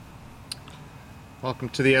Welcome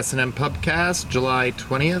to the S&M Pubcast, July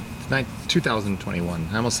 20th, 2021.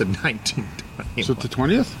 I almost said 1921. Is it the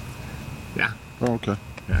 20th? Yeah. Oh, okay.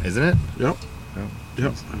 Yeah, isn't it? Yep. Oh,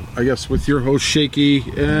 Yep. I guess with your host, Shaky,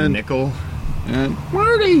 and Nickel. and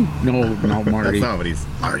Marty. No, not Marty. That's not what he's...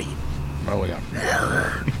 Marty. Oh,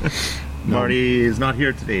 yeah. Marty is not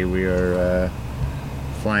here today. We are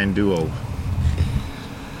flying duo.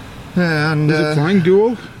 And Is it Flying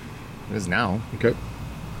Duo? it is now. Okay.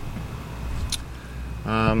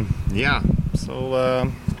 Yeah. So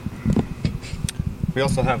we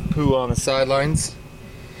also have Pooh on the sidelines.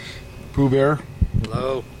 Pooh Bear.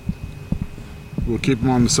 Hello. We'll keep him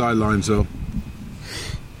on the sidelines, though.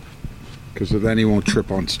 Because then he won't trip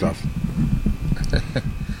on stuff.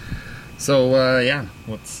 So yeah,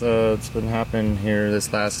 what's been happening here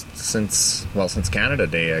since Canada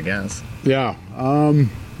Day, I guess. Yeah.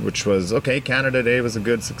 Which was okay. Canada Day was a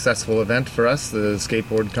good, successful event for us. The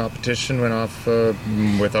skateboard competition went off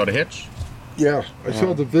without a hitch. Yeah. I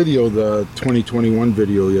saw the video, the 2021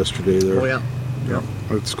 video yesterday there. Oh yeah, yeah.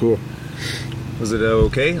 That's cool. Was it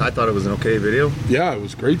okay? I thought it was an okay video. Yeah, it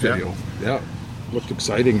was a great Yeah. video. Yeah. Looked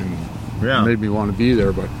exciting and Yeah. made me want to be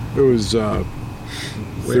there, but it was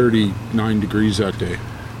 39 degrees that day.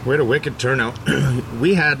 We had a wicked turnout.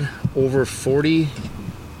 We had over 40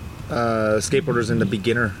 skateboarders in the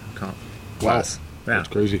beginner comp class. Yeah. That's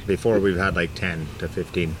crazy. Before we've had like 10 to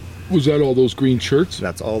 15. Was that all those green shirts?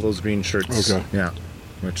 That's all those green shirts. Okay. Yeah.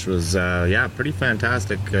 Which was, pretty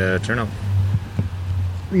fantastic turnout.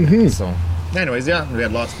 Mm-hmm. So, anyways, yeah, we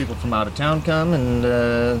had lots of people from out of town come,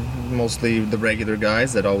 and mostly the regular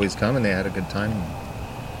guys that always come, and they had a good time.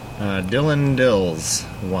 Dylan Dills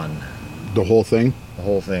won The whole thing? the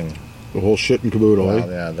whole thing. The whole shit and caboodle, Well,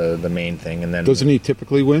 eh? yeah, the main thing, and then Doesn't he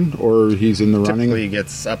typically win, or he's in the typically running? he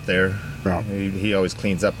gets up there. Yeah, He always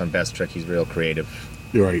cleans up on best trick. He's real creative.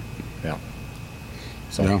 you're right. Yeah.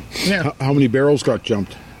 So Yeah. yeah. How many barrels got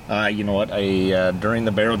jumped? You know what? I during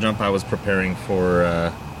the barrel jump, I was preparing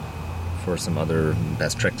for some other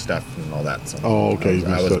best trick stuff and all that. So Oh, okay.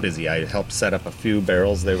 I was busy. I helped set up a few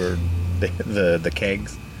barrels. They were the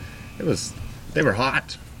kegs. They were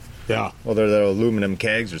hot. Yeah. Well, they're the aluminum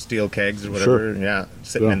kegs or steel kegs or whatever. Sure. Yeah,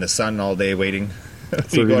 sitting Yeah. in the sun all day waiting.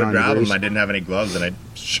 If you go to 39 grab degrees. them, I didn't have any gloves, and I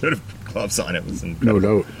should have put gloves on. It was No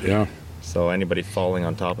incredible. doubt, yeah. So anybody falling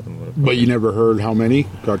on top of them would have. But you never heard how many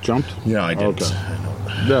got jumped? Yeah, I didn't. Okay. I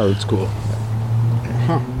know. Yeah, that's cool.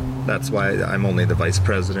 Huh. That's why I'm only the vice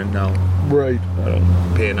president now. Right. I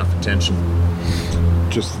don't pay enough attention.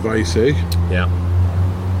 Just vice, eh? Yeah,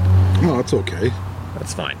 Oh, that's okay.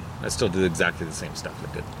 that's fine. I still do exactly the same stuff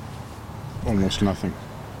I did. Almost nothing.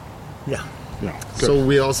 Yeah. Yeah. So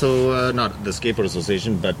we also, not the Skateboard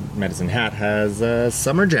Association, but Medicine Hat has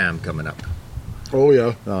Summer Jam coming up Oh,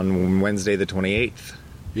 yeah. on Wednesday the 28th.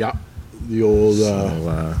 Yeah. The old...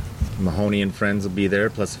 So, Mahoney and friends will be there,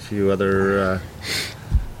 plus a few other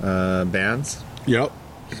bands. Yep.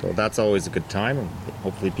 So that's always a good time, and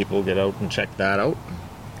hopefully people will get out and check that out.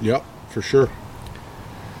 Yep, for sure.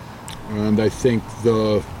 And I think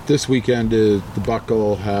this weekend the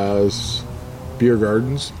Buckle has beer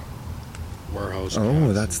gardens. Warehouse.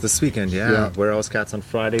 Oh, that's this weekend, yeah. Yeah. Warehouse Cats on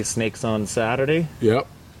Friday, Snakes on Saturday. Yep.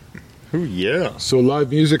 Oh, yeah. So live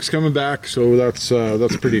music's coming back, so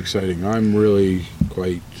that's pretty exciting. I'm really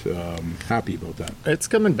quite happy about that. It's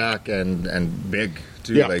coming back and big,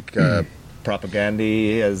 too. Yeah. Like,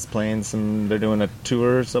 Propagandy is playing they're doing a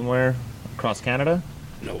tour somewhere across Canada,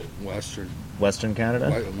 No, Western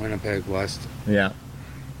Canada. Winnipeg West. Yeah.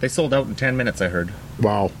 They sold out in 10 minutes, I heard.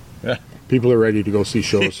 Wow. Yeah. People are ready to go see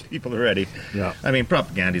shows. People are ready. Yeah. I mean,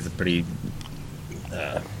 Propagandy's a pretty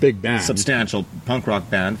Big band. substantial punk rock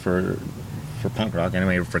band for punk rock,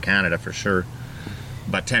 anyway, for Canada, for sure.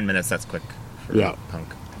 But 10 minutes, that's quick for Yeah. punk.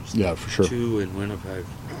 Yeah, for sure. 2 in Winnipeg.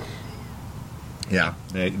 Yeah,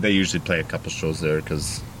 they usually play a couple shows there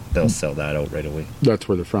because they'll sell that out right away. That's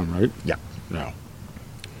where they're from, right? Yeah. Yeah.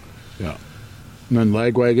 Yeah. And then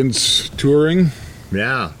Lagwagon's touring.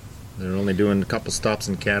 Yeah, they're only doing a couple stops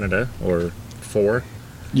in Canada, or 4.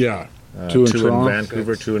 Yeah. 2 2 in Toronto.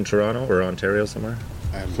 Vancouver, 2 in Toronto, or Ontario somewhere.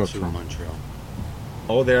 I have That's 2 in wrong. Montreal.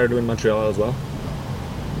 Oh, they are doing Montreal as well?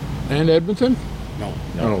 And Edmonton? No.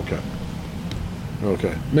 Oh, okay.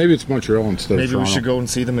 Okay. Maybe it's Montreal instead of Maybe we Toronto. should go and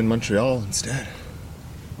see them in Montreal instead.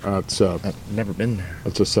 That's I've never been there. a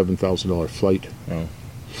 $7,000 flight. Oh.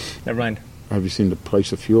 Never mind. Have you seen the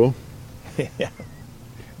price of fuel? Yeah.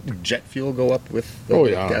 Did jet fuel go up with the Oh,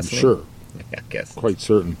 yeah, I'm gasoline? sure. Yeah, I guess. Quite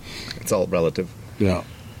certain. It's all relative. Yeah.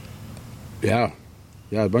 Yeah.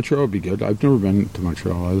 Yeah, Montreal would be good. I've never been to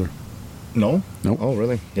Montreal either. No? Nope. Oh,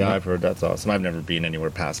 really? Yeah, No. I've heard that's awesome. I've never been anywhere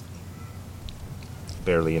past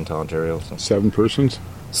barely into Ontario. So. 7 persons.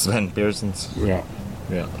 Sven Pearson's. Yeah.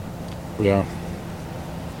 Yeah. Yeah.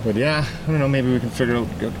 But yeah, I don't know. Maybe we can figure out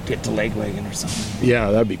get to Lagwagon or something. Yeah,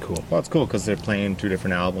 that'd be cool. Well, it's cool because they're playing 2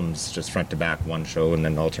 different albums, just front to back, one show, and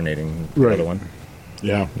then alternating the Right. other one.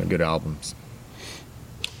 Yeah. They're good albums.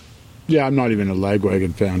 Yeah, I'm not even a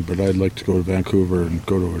Lagwagon fan, but I'd like to go to Vancouver and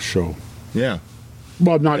go to a show. Yeah.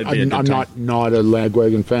 Well, I'm not. It'd be a good I'm time. not a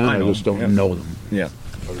Lagwagon fan. I I, know, just don't yeah. know them. Yeah.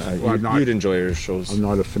 Well, I'm not- you'd enjoy your shows. I'm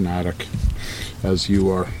not a fanatic, as you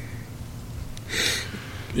are.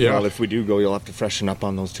 Yeah. Well, if we do go, you'll have to freshen up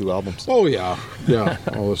on those 2 albums. Oh yeah, yeah.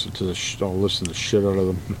 I'll listen to I'll listen to the shit out of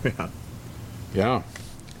them. Yeah. Yeah.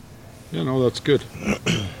 Yeah, no, that's good.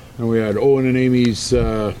 And we had Owen and Amy's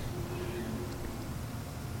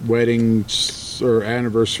wedding or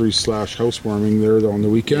anniversary / housewarming there on the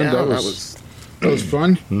weekend. Yeah, that was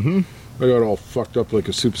fun. Mm-hmm. I got all fucked up like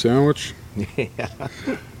a soup sandwich. Yeah.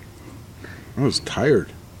 I was tired.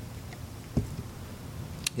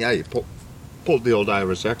 Yeah, you pulled the old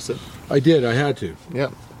Irish exit. I did. I had to. Yeah.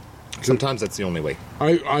 Sometimes that's the only way.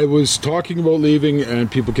 I was talking about leaving, and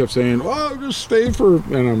people kept saying, "Oh, just stay for,"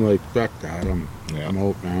 and I'm like, "Fuck that! I'm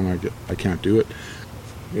out, man. I can't do it."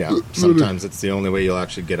 Yeah. Sometimes it's the only way you'll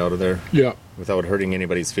actually get out of there Yeah, without hurting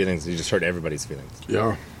anybody's feelings. You just hurt everybody's feelings.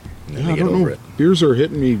 yeah. And then Yeah, you I get don't over know. it. Beers are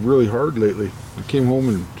hitting me really hard lately. I came home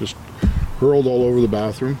and just hurled all over the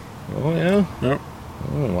bathroom. Oh, yeah? Yeah,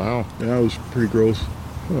 Oh, wow. yeah, it was pretty gross.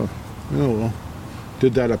 Oh, well.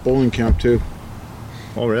 Did that at bowling camp too.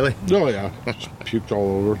 Oh, really? Oh yeah, puked all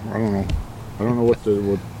over. I don't know. I don't know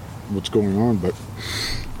what's going on, but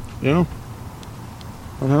you know,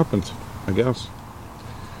 what happens? I guess.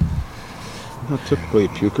 I'm not typically a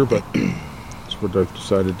puker, but it's what I've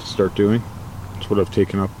decided to start doing. It's what I've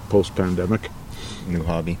taken up post-pandemic. New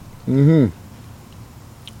hobby.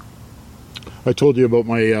 I told you about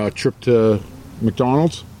my trip to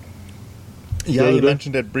McDonald's. Yeah, other you day?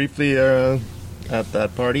 mentioned it briefly at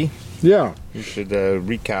that party. Yeah, You should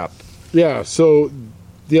recap. yeah. So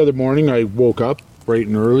the other morning I woke up bright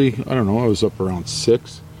and early. I don't know. I was up around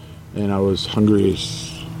 6, and I was hungry,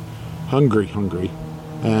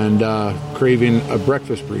 and craving a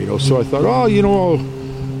breakfast burrito. So I thought, oh, you know,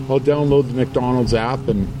 I'll download the McDonald's app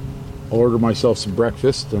and order myself some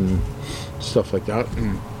breakfast and stuff like that.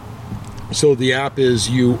 And so the app is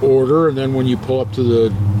you order, and then when you pull up to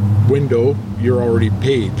the window, you're already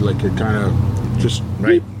paid. Like it kind of just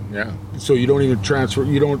Right. Yeah. so you don't even transfer.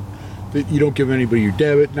 You don't give anybody your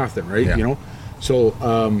debit. Nothing. Right. Yeah. You know. So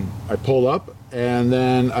I pull up, and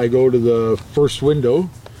then I go to the first window,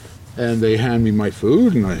 and they hand me my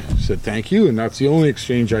food, and I said thank you, and that's the only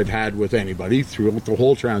exchange I'd had with anybody throughout the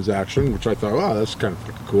whole transaction, which I thought, wow, that's kind of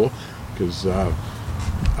fucking cool, because I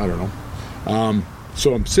don't know.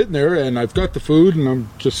 So I'm sitting there, and I've got the food, and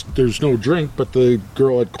there's no drink, but the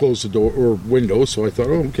girl had closed the door or window, so I thought,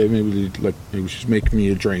 oh, okay, maybe she's making me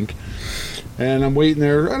a drink, and I'm waiting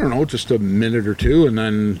there, I don't know, just a minute or two, and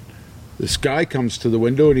then this guy comes to the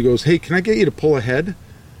window, and he goes, hey, can I get you to pull ahead?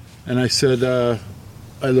 And I said,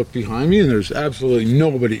 I look behind me, and there's absolutely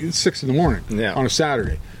nobody. It's 6 a.m. on a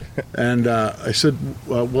Saturday. And I said,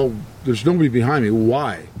 well, there's nobody behind me.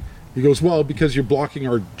 Why? He goes, well, because you're blocking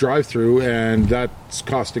our drive-through, and that's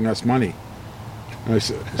costing us money. And I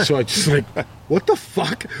said, so I just like, what the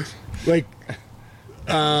fuck? Like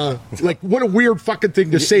what a weird fucking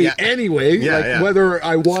thing to say anyway. Yeah, like yeah. whether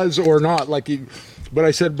I was or not. But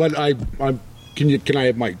I said, but I'm can I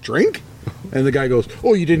have my drink? And the guy goes,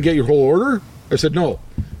 oh, you didn't get your whole order? I said, no.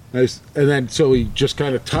 And then so he just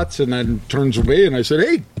kind of tuts and then turns away, and I said,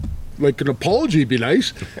 hey, like an apology would be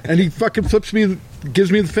nice. And he fucking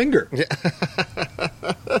gives me the finger.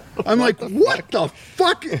 I'm like, what the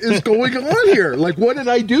fuck is going on here? Like, what did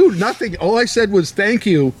I do? Nothing. All I said was thank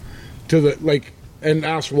you to and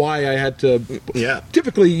asked why I had to. Yeah.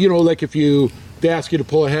 Typically, you know, like if they ask you to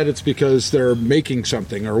pull ahead, it's because they're making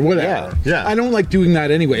something or whatever. Yeah. I don't like doing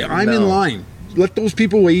that anyway. I'm in No. line. Let those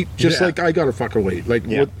people wait, just Yeah. like I gotta fucking wait. Like,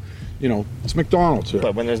 Yeah. what, you know, it's McDonald's here.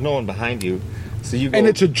 But when there's no one behind you, so you go, And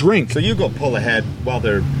it's a drink. So you go pull ahead while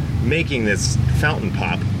they're making this fountain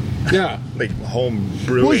pop, Yeah. like home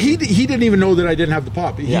brewing. Well, he didn't even know that I didn't have the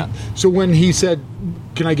pop. So when he said,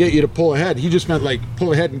 "Can I get you to pull ahead?" He just meant like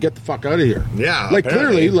pull ahead and get the fuck out of here. Yeah, Like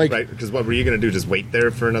apparently, clearly, like right? Because what were you going to do? Just wait there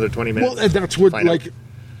for another 20 minutes? well, and that's what Find out.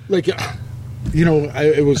 you know,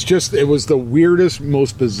 it was the weirdest,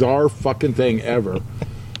 most bizarre fucking thing ever.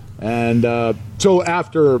 And so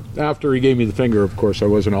after he gave me the finger, of course, I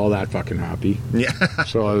wasn't all that fucking happy. Yeah.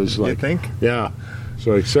 So I was like, think? Yeah.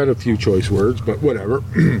 So I said a few choice words, but whatever.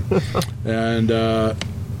 and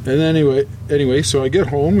anyway, so I get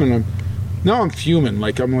home and now I'm fuming.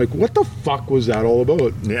 Like, I'm like, what the fuck was that all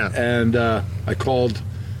about? Yeah. And I called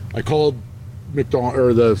McDonald's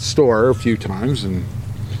or the store a few times, and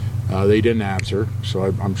they didn't answer. So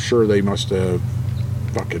I'm sure they must have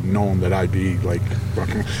fucking known that I'd be like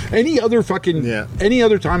fucking any other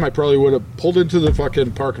time I probably would have pulled into the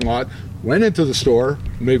fucking parking lot, went into the store,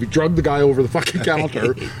 maybe drugged the guy over the fucking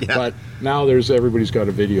counter. Yeah. But now everybody's got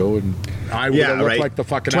a video, and I would have looked right. like the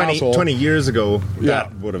fucking 20 asshole. 20 years ago, Yeah.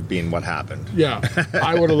 that would have been what happened. Yeah,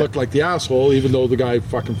 I would have looked like the asshole, even though the guy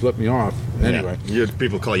fucking flipped me off. Anyway,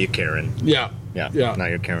 People call you Karen. yeah. Yeah. Now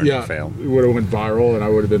you're Karen Yeah, to fail. it would have went viral, and I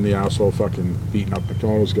would have been the asshole fucking beating up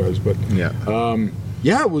McDonald's guys. But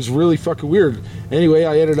yeah, it was really fucking weird. Anyway,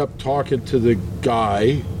 I ended up talking to the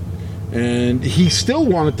guy, and he still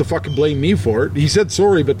wanted to fucking blame me for it. He said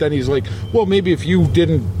sorry, but then he's like, well, maybe if you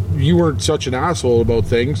weren't such an asshole about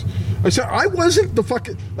things. I said, I wasn't the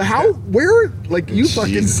fucking, how, where, like, you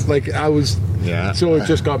fucking, Jeez. like, I was, Yeah. so it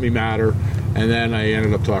just got me madder. And then I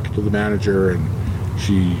ended up talking to the manager, and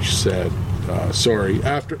she said, sorry.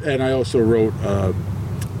 And I also wrote a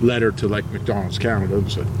letter to, like, McDonald's Canada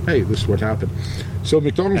and said, hey, this is what happened. So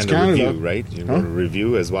McDonald's And a Canada, review, right? You wrote a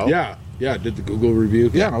review as well? yeah, I did the Google review.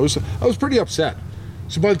 Yeah, I was pretty upset.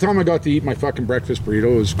 So by the time I got to eat my fucking breakfast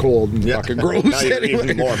burrito, it was cold and fucking gross. Now you're anyway.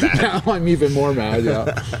 even more mad. Now I'm even more mad.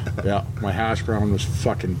 Yeah, yeah. My hash brown was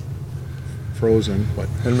fucking frozen, but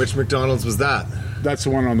And which McDonald's was that? that's the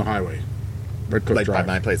one on the highway. Red Cook Like by Drive.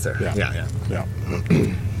 my place there. Yeah. Yeah.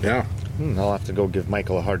 Yeah, I'll have to go give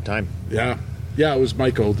Michael a hard time. yeah. It was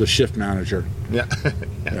Michael, the shift manager. Yeah.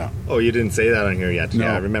 Yeah, Oh, you didn't say that on here yet. No.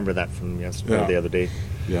 Yeah, I remember that from yesterday or Yeah. the other day.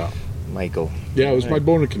 yeah. Michael. Yeah, it was my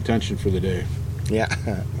bone of contention for the day. Yeah.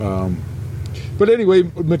 But anyway,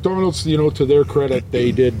 McDonald's, to their credit,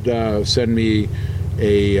 they did send me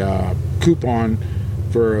a coupon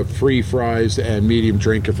for a free fries and medium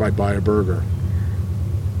drink if I buy a burger.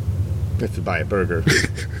 If you buy a burger.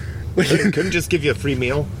 Couldn't just give you a free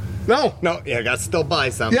meal? No. No, you got to still buy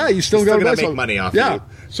some. Yeah, you still got to gotta buy make some. money off Yeah. you.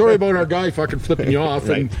 Sorry about our guy fucking flipping you off.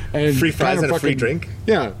 Right. And Free fries kind of and a free fucking- drink?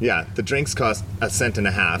 Yeah. Yeah, the drinks cost 1.50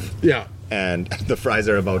 cents. Yeah. And the fries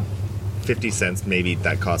are about 50 cents, maybe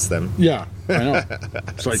that costs them. Yeah. I know.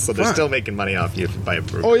 It's like, So they're fuck. still making money off you if you buy a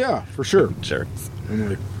burger. Oh, yeah, for sure. Sure. I'm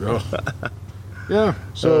like, oh. Yeah.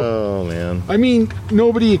 So, Oh, man. I mean,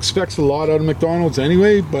 nobody expects a lot out of McDonald's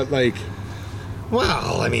anyway, but like,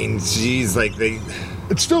 Well, I mean, geez, like they.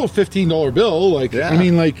 it's still a $15 bill. Like, Yeah. I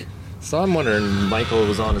mean, like, So I'm wondering, Michael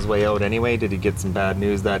was on his way out anyway. Did he get some bad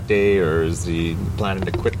news that day, or is he planning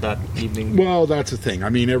to quit that evening? well, that's the thing. I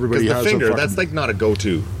mean, everybody Because has the finger, a fucking, that's like not a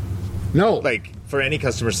go-to. no. Like for any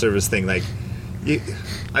customer service thing, like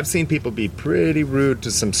I've seen people be pretty rude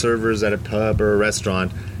to some servers at a pub or a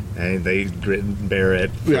restaurant, and they grit and bear it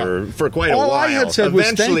for quite a All while. I had said was,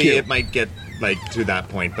 Eventually, "Thank you." it might get like to that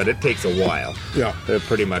point, but it takes a while. Yeah. They're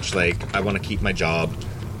pretty much like, I want to keep my job,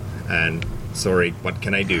 and sorry, what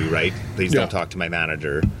can I do? Right? Please Yeah. don't talk to my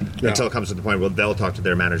manager. Yeah. Until it comes to the point where they'll talk to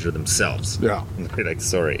their manager themselves. Yeah. And they're like,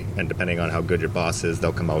 sorry. And depending on how good your boss is,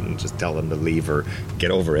 they'll come out and just tell them to leave or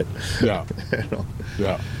get over it. Yeah. You know?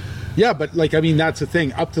 Yeah. Yeah, but like, I mean, that's the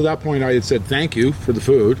thing. Up to that point, I had said thank you for the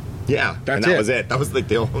food Yeah, That's and that it. was it. That was like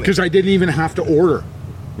the only. because I didn't even have to order.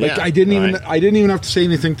 Like, Yeah, I didn't right. even have to say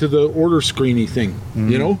anything to the order screeny thing.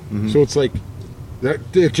 You know, so it's like that.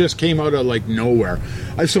 It just came out of like nowhere.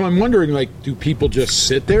 So I'm wondering, like, do people just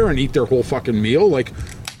sit there and eat their whole fucking meal? Like,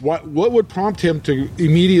 what would prompt him to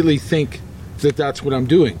immediately think that that's what I'm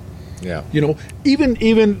doing? Yeah. You know,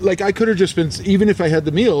 even like I could have just been, even if I had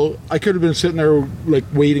the meal, I could have been sitting there like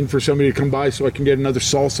waiting for somebody to come by so I can get another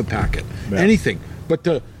salsa packet, Yeah. anything. But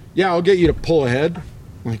I'll get you to pull ahead.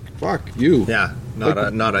 Like, fuck you. Yeah. Not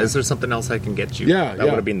a. Is there something else I can get you? Yeah, That yeah.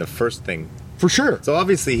 would have been the first thing. For sure. So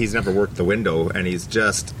obviously he's never worked the window, and he's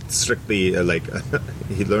just strictly like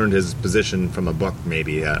he learned his position from a book.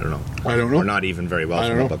 Maybe I don't know. Or not even very well I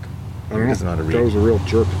from don't a know. book. I don't know. Doesn't know how to read. That was a real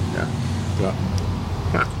jerk. Yeah. Yeah.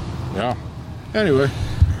 Huh. Yeah. Anyway.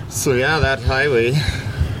 So yeah, that highway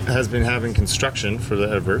has been having construction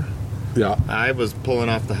forever. Yeah. I was pulling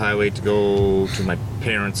off the highway to go to my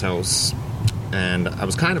parents' house, and I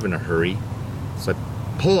was kind of in a hurry. So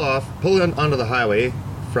I pull in onto the highway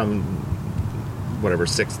from whatever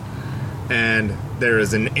 6th, and there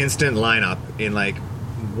is an instant lineup in like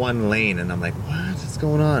one lane, and I'm like, what is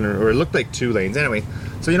going on? Or it looked like 2 lanes. Anyway,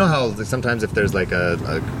 so you know how sometimes if there's like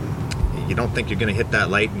a you don't think you're going to hit that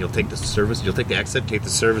light, and you'll take the exit, take the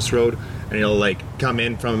service road, and you'll like come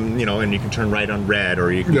in from, and you can turn right on red,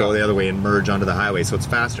 or you can go Yeah. the other way and merge onto the highway, so it's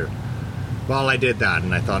faster. Well, I did that,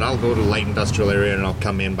 and I thought I'll go to the light industrial area and I'll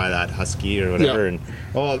come in by that Husky or whatever. Yeah.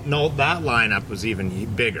 And no, that lineup was even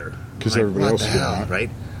bigger 'Cause Like, everybody what else the did hell, that. right?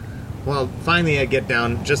 Well, finally I get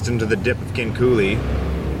down just into the dip of Kincooley,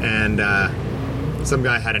 and some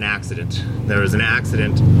guy had an accident. There was an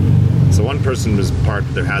accident. So one person was parked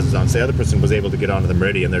with their hazards on. So the other person was able to get onto the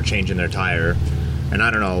Meridian. They're changing their tire. And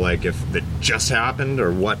I don't know, like, if it just happened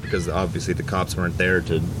or what, because obviously the cops weren't there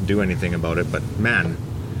to do anything about it. But, man,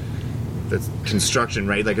 that's construction,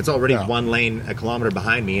 right? Like, it's already Yeah. one lane a kilometer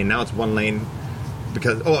behind me, and now it's one lane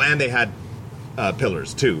because... Oh, and they had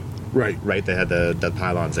pillars, too. Right. Right? They had the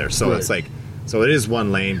pylons there. So Right. it's like... So it is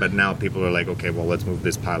one lane, but now people are like, okay, well, let's move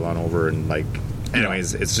this pylon over. And, like...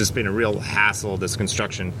 Anyways, it's just been a real hassle, this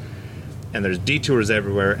construction. And there's detours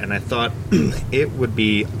everywhere. And I thought it would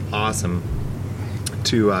be awesome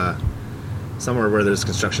to somewhere where there's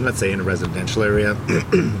construction, let's say in a residential area,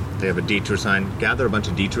 they have a detour sign, gather a bunch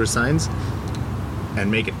of detour signs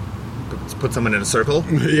and make it, put someone in a circle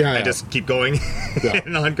Yeah. and just keep going Yeah.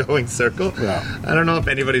 in an ongoing circle. Yeah. I don't know if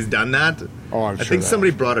anybody's done that. Oh, I'm I sure think they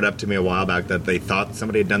somebody brought it up to me a while back that they thought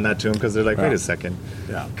somebody had done that to them because they're like, wait Yeah. a second.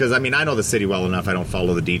 Yeah. Because, I mean, I know the city well enough. I don't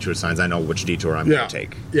follow the detour signs. I know which detour I'm Yeah. going to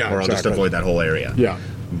take. Yeah, Or I'll just exactly. avoid that whole area. Yeah.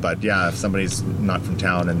 But yeah, if somebody's not from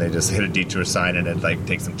town and they just hit a detour sign and it like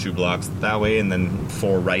takes them 2 blocks that way and then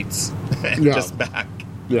 4 rights and Yeah. just back.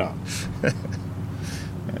 Yeah.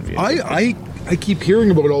 That'd be I keep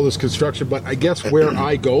hearing about all this construction, but I guess where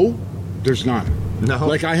I go, there's none. No.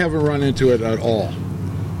 Like, I haven't run into it at all.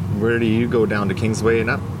 Where do you go down to Kingsway and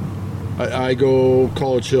up? I go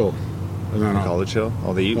College Hill. And then up. College Hill?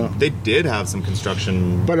 Oh, they did have some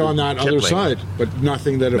construction. But on that chip other lane side, but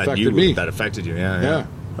nothing that affected me. That affected you, yeah. Yeah.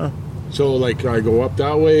 Huh. So, like, I go up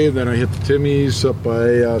that way, then I hit the Timmy's up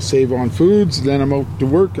by Save On Foods, then I'm out to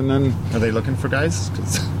work, and then... Are they looking for guys?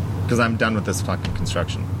 Because I'm done with this fucking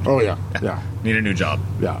construction. Oh, yeah. Yeah. Need a new job.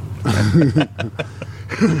 Yeah.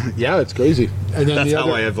 Yeah, it's crazy. And then That's the how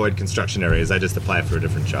other... I avoid construction areas. I just apply for a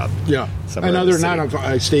different job. Yeah. Somewhere And in other the than that, city.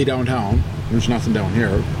 I stay downtown. There's nothing down here.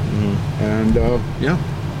 Mm-hmm. And, yeah,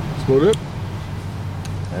 that's about it.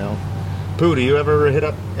 Well, Pooh, do you ever hit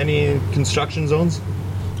up any construction zones?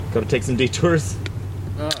 Got to take some detours?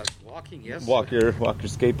 Walking, yes. Walk your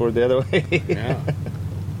skateboard the other way? Yeah.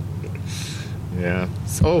 Yeah.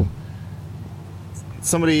 So,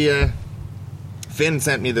 somebody, Finn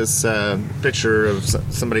sent me this picture of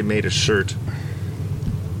somebody made a shirt.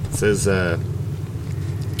 It says,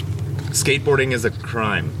 skateboarding is a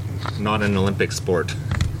crime, not an Olympic sport.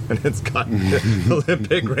 And it's got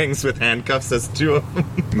Olympic rings with handcuffs as 2 of them.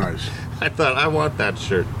 Nice. I thought, I want that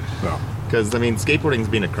shirt. Yeah. Because, I mean, skateboarding's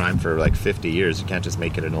been a crime for like 50 years. You can't just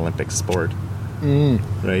make it an Olympic sport.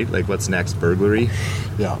 Right? Like, what's next? Burglary?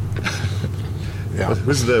 Yeah. Yeah.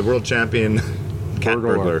 Who's the world champion cat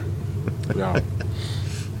Burglar. burglar? Yeah.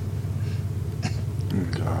 Oh,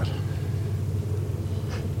 God.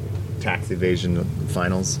 Tax evasion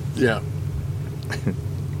finals. Yeah.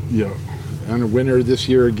 Yeah. And the winner this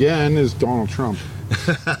year again is Donald Trump.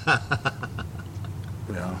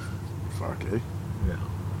 Yeah. Fuck, eh? Yeah.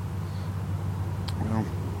 Well,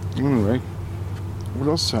 anyway. What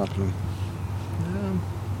else is happening?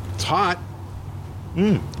 It's hot.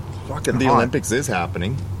 Fucking The hot. Olympics is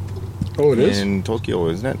happening. Oh, it is? In Tokyo,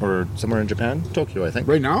 isn't it? Or somewhere in Japan? Tokyo, I think.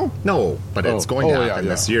 Right now? No, but it's Oh. going to Oh, yeah, happen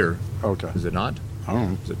yeah. this year. Okay. Is it not? I don't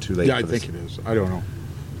know. Is it too late? Yeah, I for this? think it is. I don't know.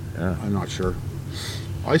 Yeah. I'm not sure.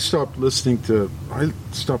 I stopped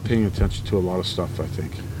paying attention to a lot of stuff, I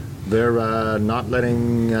think. They're not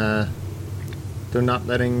letting. They're not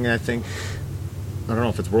letting. I think. I don't know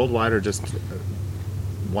if it's worldwide or just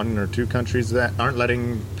 1 or 2 countries that aren't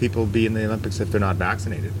letting people be in the Olympics if they're not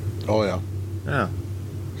vaccinated. Oh, yeah. Yeah.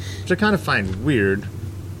 Which I kind of find weird.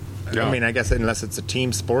 Yeah. I mean, I guess unless it's a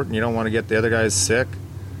team sport and you don't want to get the other guys sick.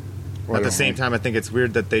 Well, At I the don't same know. time, I think it's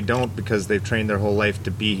weird that they don't because they've trained their whole life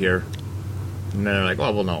to be here. And they're like,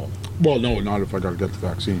 oh, well, no. Well, no, not if I got to get the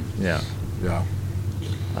vaccine. Yeah. Yeah.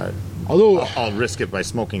 I, Although, I'll risk it by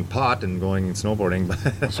smoking pot and going and snowboarding. But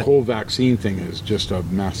this whole vaccine thing is just a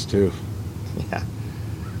mess, too. yeah.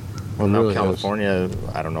 Well, It now really is. California,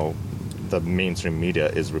 I don't know, the mainstream media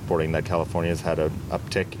is reporting that California's had an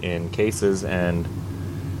uptick in cases and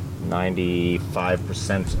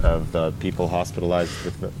 95% of the people hospitalized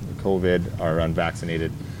with COVID are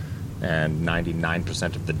unvaccinated and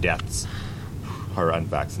 99% of the deaths are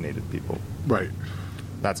unvaccinated people. Right.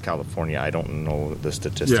 That's California. I don't know the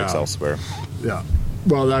statistics Yeah. elsewhere. Yeah.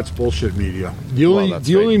 Well, that's bullshit media. Well, that's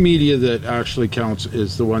right. only media that actually counts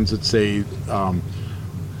is the ones that say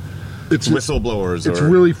it's Whistleblowers It's or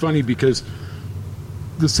really funny because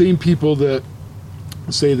the same people that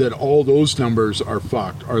say that all those numbers are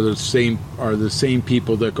fucked are the same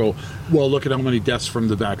people that go, well, look at how many deaths from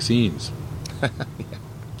the vaccines.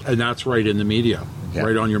 And that's right in the media,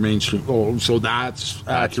 right on your mainstream. Oh, so that's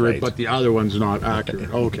accurate, right. but the other one's not accurate.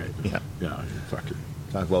 Okay. Yeah. Yeah, fucking.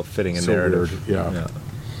 Talk about fitting a So narrative. weird.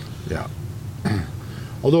 Yeah.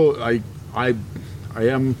 Although I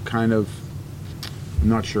am kind of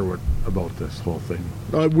not sure what about this whole thing.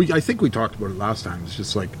 I think we talked about it last time. It's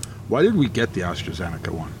just like, why did we get the AstraZeneca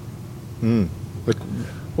one? Like,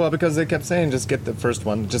 Well, because they kept saying, just get the first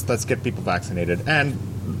one, just let's get people vaccinated. And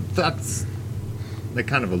that's like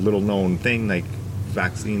kind of a little known thing. Like,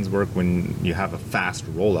 vaccines work when you have a fast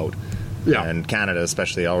rollout. Yeah. And Canada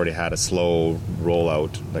especially already had a slow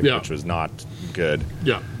rollout, which was not good.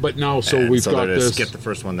 yeah, but now And we've got they're just this. get the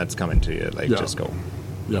first one that's coming to you. Like, Yeah. just go.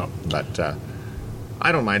 Yeah, But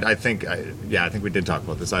I don't mind. I think we did talk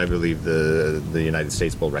about this. I believe the United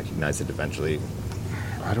States will recognize it eventually.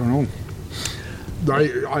 I don't know.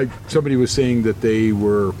 Somebody was saying that they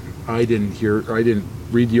were. I didn't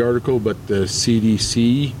read the article, but the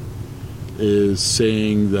CDC is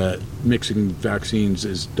saying that mixing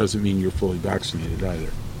vaccines doesn't mean you're fully vaccinated either.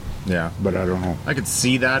 Yeah. But I don't know. I could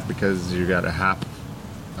see that because you got a half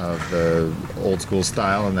of the old school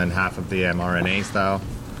style and then half of the mRNA style.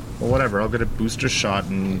 Well, whatever. I'll get a booster shot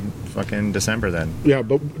in fucking December then. Yeah,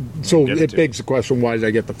 but so Get it it to. begs the question: why did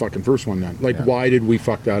I get the fucking first one then? Like, Yeah. why did we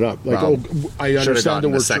fuck that up? Like, Well, I Should have understand that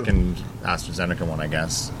gotten we're the second AstraZeneca one, I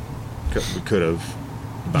guess. We could have.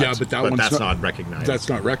 Yeah, but that one's that's not- not recognized. That's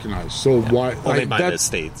not recognized. So why? only by the that's,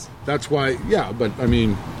 states. that's why. Yeah, but I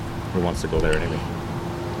mean, Who wants to go there anyway?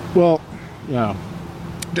 well, yeah,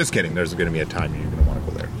 Just kidding. There's going to be a time you're going to want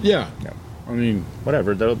to go there. yeah. Yeah. I mean,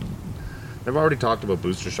 Whatever. They've already talked about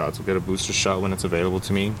booster shots. We'll get a booster shot when it's available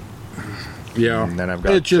to me. yeah. And then I've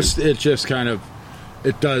got it just kind of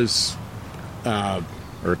it does Or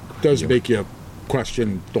make you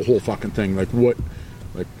question the whole fucking thing. Like, what?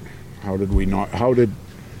 Like, how did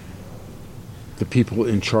the people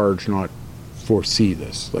in charge not foresee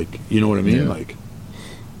this? Like, you know what I mean? Yeah. Like,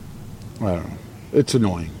 I don't know. It's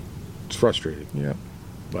annoying. It's frustrating. Yeah.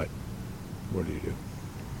 But what do you do?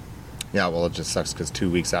 Yeah, well, it just sucks because 2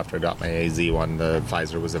 weeks after I got my AZ one, the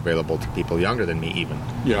Pfizer was available to people younger than me even.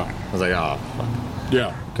 Yeah. I was like, oh, fuck.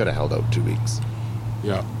 Yeah. Could have held out 2 weeks.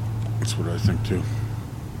 Yeah. That's what I think too.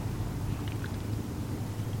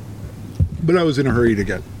 But I was in a hurry to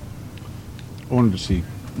get. I wanted to see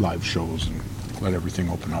live shows and let everything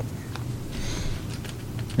open up.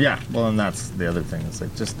 Yeah, well, and that's the other thing. It's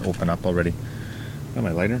like, just open up already. Got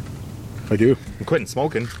my lighter. I do. I'm quitting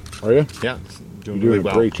smoking. Are you? Yeah, doing You're doing really a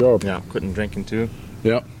well. great job. Yeah, quitting drinking too.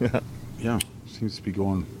 Yeah. Yeah. Seems to be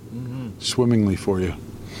going swimmingly for you.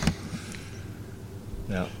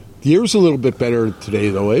 Yeah. The air's a little bit better today,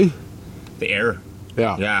 though, eh? The air.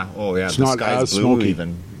 Yeah. Yeah. Oh, yeah. It's the not sky's as blue smoky.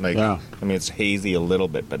 even. Like, Yeah. I mean, it's hazy a little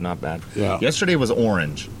bit, but not bad. Yeah. Yesterday was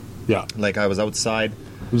orange. Yeah. Like, I was outside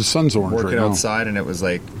The sun's orange working right now. outside, and it was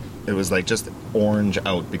like just orange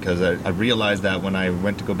out because I realized that when I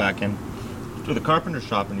went to go back in to the carpenter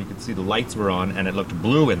shop, and you could see the lights were on, and it looked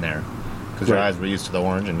blue in there because your Right. eyes were used to the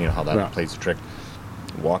orange, and you know how that Yeah. plays a trick.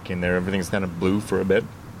 Walk in there, everything's kind of blue for a bit,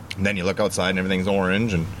 and then you look outside, and everything's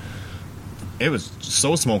orange, and it was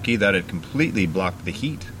so smoky that it completely blocked the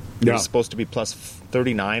heat. It Yeah. was supposed to be plus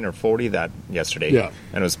 39 or 40 that yesterday, Yeah.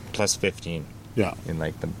 and it was plus 15 Yeah. in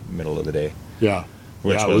like the middle of the day. Yeah.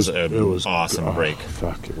 Which Yeah, was it an was awesome break.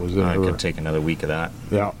 Fuck, it was. I could take another week of that.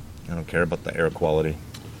 Yeah. I don't care about the air quality.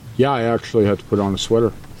 Yeah, I actually had to put on a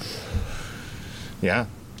sweater. Yeah,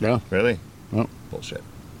 Yeah. really? Oh. Bullshit.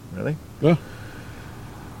 Really? Yeah.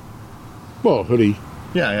 Well, hoodie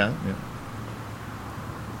Yeah.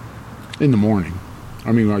 in the morning.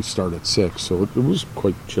 I mean, I start at 6, so it was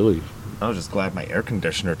quite chilly. I was just glad my air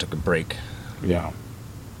conditioner took a break. Yeah.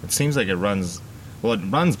 It seems like it runs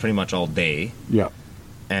pretty much all day. Yeah.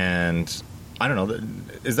 And I don't know,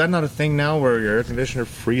 is that not a thing now where your air conditioner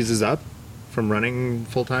freezes up from running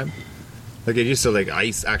full time? Like it used to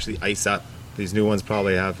actually ice up. These new ones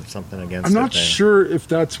probably have something against I'm it. not sure if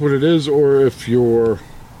that's what it is or if you're.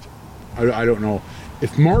 I don't know.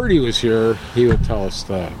 If Marty was here, he would tell us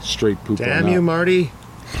the straight poop on Damn that. you, Marty.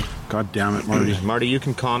 God damn it, Marty. Marty, you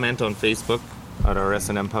can comment on Facebook at our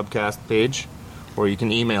S&M Pubcast page, or you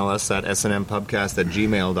can email us at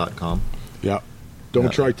snmpubcast@gmail.com. Yeah. Don't Yeah.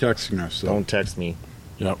 try texting us, though. Don't text me.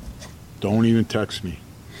 Yep. Don't even text me.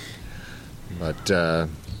 But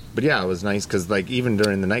yeah, it was nice because like even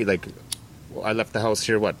during the night, like I left the house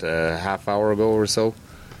here a half hour ago or so,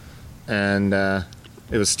 and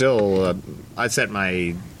it was still. I set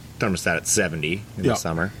my thermostat at 70 in Yeah. the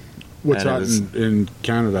summer. What's And it that was- in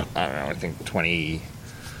Canada? I don't know. I think 20,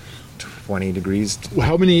 20 degrees.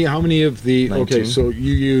 How many of the 19. okay, so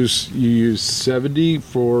you use 70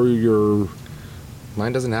 for your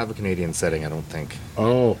Mine doesn't have a Canadian setting, I don't think.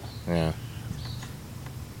 oh, Yeah.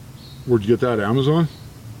 where'd you get that? Amazon?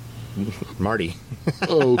 Marty.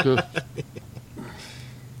 Oh, okay.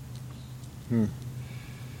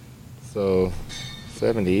 So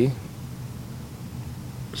 70.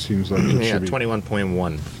 Seems like it Yeah, should be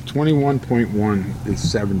 21.1. 21.1 is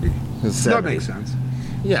 70. It's That 70. makes sense.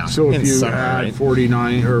 Yeah. So if in you summer, add right?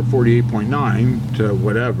 49 or 48.9 to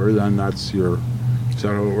whatever, then that's your. Is that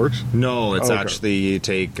how it works? No, it's Okay. actually you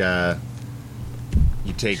take the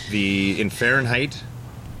in Fahrenheit,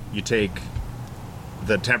 you take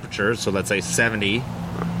the temperature, so let's say 70,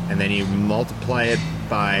 and then you multiply it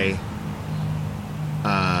by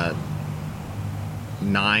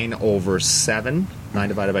 9 over 7. 9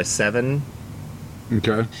 divided by 7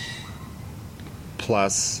 Okay.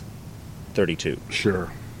 plus 32. Sure.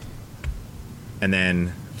 And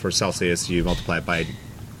then for Celsius, you multiply it by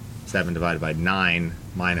 7 divided by 9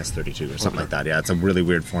 minus 32 or something Okay. like that. Yeah, it's a really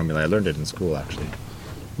weird formula. I learned it in school, actually.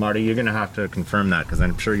 Marty, you're going to have to confirm that because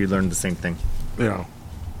I'm sure you learned the same thing. Yeah.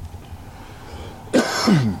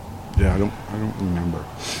 Yeah, I don't remember.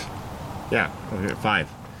 Yeah, over here, 5.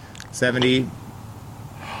 70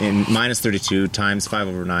 in minus 32 times 5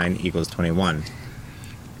 over 9 equals 21.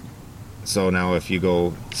 So now if you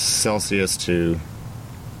go Celsius to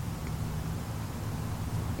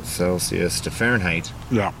Fahrenheit,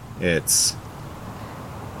 Yeah. it's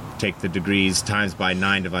take the degrees times by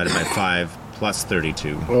 9 divided by 5 plus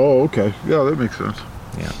 32. Oh, okay. Yeah, that makes sense.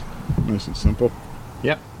 Yeah. Nice and simple.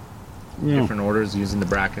 Yep. Yeah. Different orders using the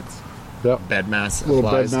brackets. Yeah. Bed mass Little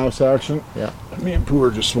applies. bed mouse action. Yeah. Me and Pooh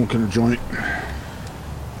are just smoking a joint,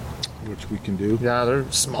 which we can do. Yeah, they're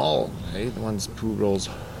small. Hey, the ones Pooh rolls,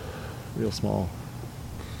 real small.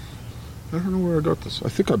 I don't know where I got this. I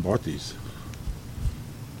think I bought these.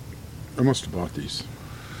 I must have bought these.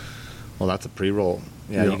 Well, that's a pre-roll.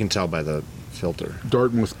 Yeah, Yeah. you can tell by the filter.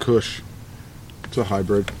 Dartmouth Kush. It's a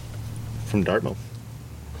hybrid From Dartmouth.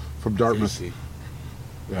 from Dartmouth.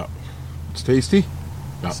 Yeah. It's tasty.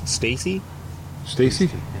 Yeah. Stacy? Stacy?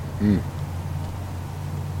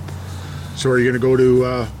 So are you going to go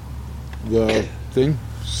to the thing?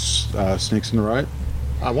 Snakes in the Riot?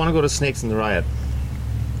 I want to go to Snakes in the Riot.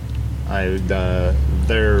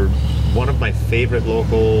 They're one of my favorite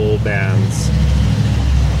local bands.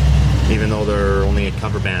 Even though they're only a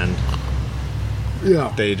cover band,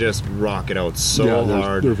 Yeah. they just rock it out so yeah,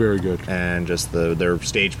 hard. they're very good. And just their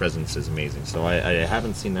stage presence is amazing. So I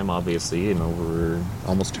haven't seen them obviously in over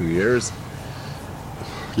almost 2 years.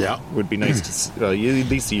 Yeah. Would be nice to see, at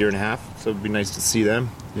least a year and a half. So it'd be nice to see them.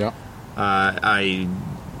 Yeah.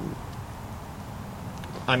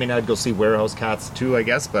 I mean, I'd go see Warehouse Cats too, I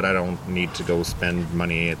guess, but I don't need to go spend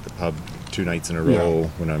money at the pub 2 nights in a row Yeah.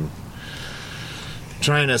 when I'm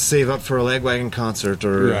trying to save up for a Legwagon concert,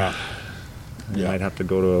 or Yeah. I Yeah. might have to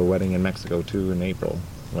go to a wedding in Mexico too in April.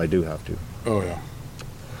 Well, I do have to. Oh, yeah.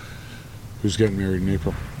 Who's getting married in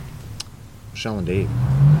April? Michelle and Dave.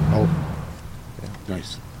 Oh. Yeah.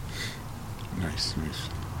 Nice. Nice.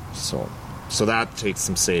 So that takes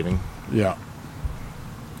some saving. Yeah.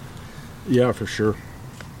 Yeah, for sure.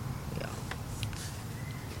 Yeah.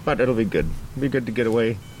 But it'll be good. It'll be good to get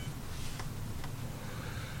away.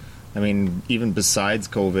 I mean, even besides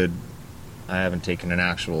COVID, I haven't taken an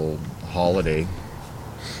actual holiday.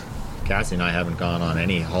 Cassie and I haven't gone on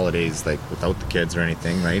any holidays like without the kids or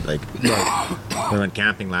anything, right? Like we went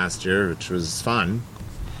camping last year, which was fun,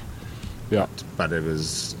 Yeah, but it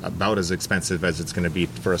was about as expensive as it's going to be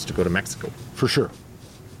for us to go to Mexico for sure.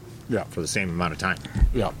 Yeah, for the same amount of time.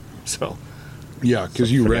 yeah. So Yeah,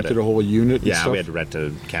 because you forget rented it. a whole unit and yeah, stuff? we had to rent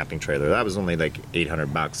a camping trailer. That was only like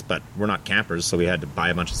 $800, but we're not campers, so we had to buy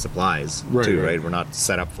a bunch of supplies Right, too, right. right? We're not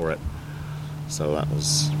set up for it. So that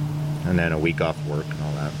was, and then a week off work and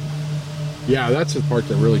all that. Yeah, that's the part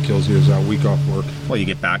that really kills you is that week off work. Well, you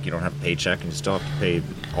get back, you don't have a paycheck, and you still have to pay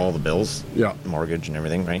all the bills, Yeah. mortgage and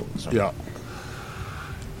everything, right? So, Yeah.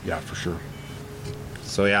 Yeah, for sure.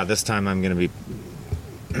 So yeah, this time I'm going to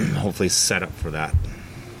be hopefully set up for that.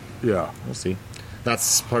 Yeah. We'll see.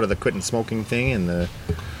 That's part of the quitting smoking thing, and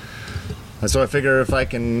so I figure if I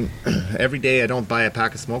can, every day I don't buy a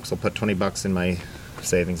pack of smokes, I'll put $20 in my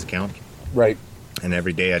savings account, Right. and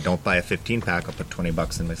every day I don't buy a 15 pack, I'll put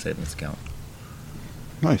 $20 in my savings account.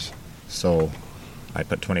 Nice. So I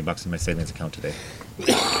put $20 in my savings account today.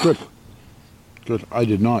 Good. Good. I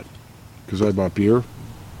did not, because I bought beer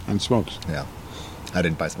and smokes. Yeah, I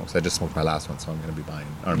didn't buy smokes. I just smoked my last one, so I'm going to be buying.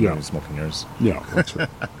 Or I'm Yeah. going to be smoking yours. Yeah, that's right.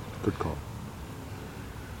 Good call.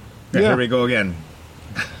 Yeah. Yeah. Here we go again.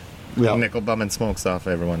 Yeah. Nickel bumming smokes off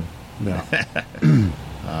everyone. Yeah.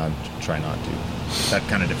 Try not to. That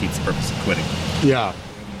kind of defeats the purpose of quitting. Yeah.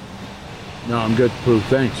 No, I'm good, Pooh.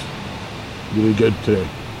 Thanks. Really good today.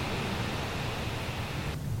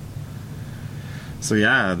 So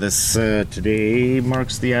yeah, this today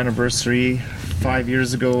marks the anniversary. 5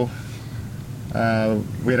 years ago,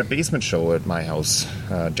 we had a basement show at my house.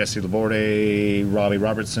 Jesse Laborde, Robbie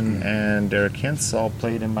Robertson, and Derek Hintz all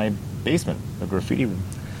played in my basement, the graffiti room.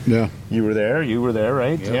 Yeah. You were there,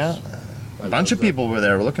 right? Yes. Yeah. A bunch of people were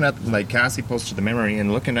there. We're looking at, like, Cassie posted the memory,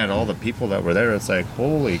 and looking at all the people that were there, it's like,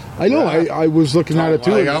 holy I know. crap. I was looking at it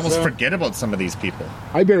too. I almost forget about some of these people.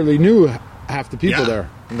 I barely knew half the people there.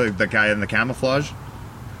 The guy in the camouflage.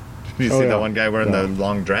 You Oh, see yeah. that one guy wearing Yeah. the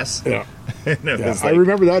long dress? Yeah. And it Yeah, was I like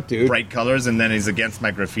remember that dude. bright colors, and then he's against my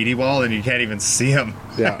graffiti wall, and you can't even see him.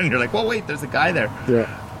 Yeah. And you're like, well, wait, there's a guy there. Yeah.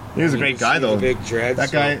 He was a You great can guy, see the though. big dreads,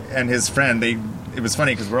 That guy so- and his friend, it was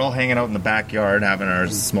funny because we're all hanging out in the backyard having our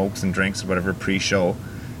smokes and drinks or whatever pre-show,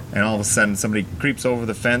 and all of a sudden somebody creeps over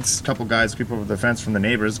the fence. A couple guys creep over the fence from the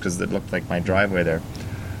neighbors because it looked like my driveway there.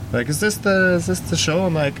 Like, is this the show?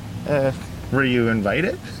 I'm like, were you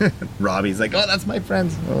invited? Robbie's like, oh, that's my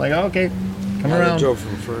friends. We're like, oh, okay, come around. Joe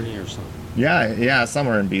from Fernie or something. Yeah,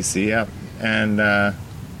 somewhere in BC, yeah. And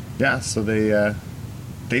so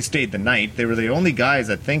they stayed the night. They were the only guys,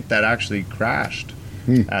 I think, that actually crashed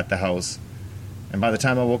at the house. And by the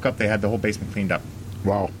time I woke up, they had the whole basement cleaned up.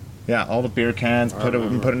 Wow. Yeah, all the beer cans put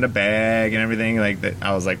in a bag and everything like that.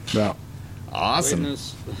 I was like, Yeah. awesome.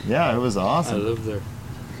 Witness. Yeah, it was I awesome. lived there.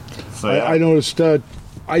 So, yeah, I noticed.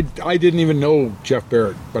 I didn't even know Jeff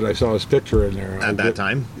Barrett, but I saw his picture in there. at that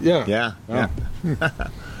time. Yeah. Yeah.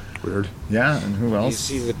 Weird. Yeah, and who You else?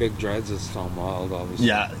 see the big dreads, it's Tom Wild, obviously.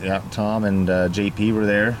 Yeah. Tom and JP were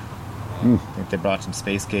there. Hmm. I think they brought some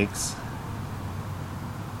space cakes.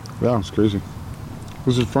 Yeah, it's crazy. It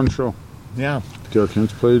was a fun show. Yeah. Derek Hintz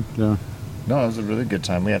played. Yeah. No, it was a really good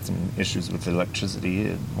time. We had some issues with electricity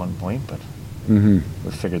at one point, but Mm-hmm.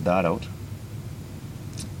 we figured that out.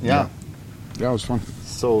 Yeah. Yeah, it was fun.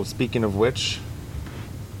 So, speaking of which,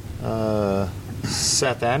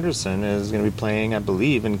 Seth Anderson is going to be playing, I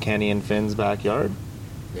believe, in Kenny and Finn's backyard.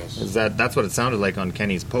 Yes. That's what it sounded like on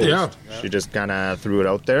Kenny's post. Yeah. She just kind of threw it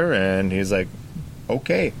out there, and he's like,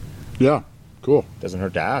 okay. Yeah. Cool. Doesn't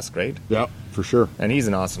hurt to ask, right? Yeah, for sure. And he's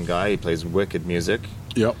an awesome guy. He plays wicked music.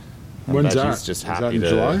 Yep. I When's bet that? He's just Is happy that in to.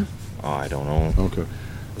 July? Oh, I don't know. Okay.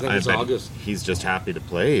 I think it's bet August. He's just happy to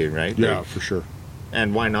play, right? Yeah, Like, for sure.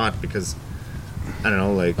 and why not? Because I don't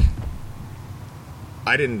know, like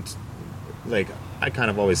I kind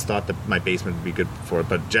of always thought that my basement would be good for it,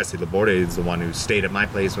 but Jesse Laborde is the one who stayed at my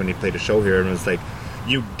place when he played a show here and was like,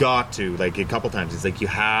 you got to, like, a couple times he's like, you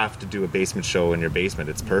have to do a basement show in your basement,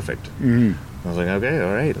 it's perfect. Mm-hmm. I was like, okay,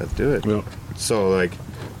 all right, let's do it. Yeah. So, like,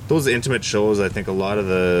 those intimate shows, I think a lot of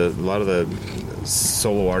the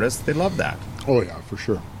solo artists, they love that. Oh yeah, for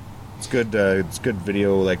sure. It's good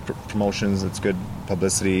video, like, promotions. It's good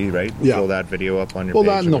publicity, right? Yeah. Throw that video up on your Well, page.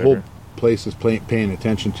 that or and the whole whatever. place is paying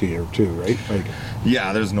attention to you too, right? Like,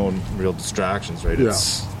 Yeah, there's no real distractions, right?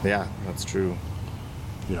 Yeah, that's true.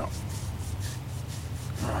 yeah.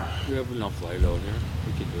 We have enough light out here.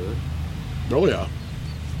 We can do it. Oh yeah.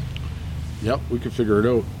 Yep, we can figure it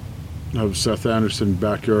out. Have Seth Anderson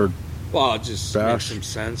backyard. Well, it just Bash. makes some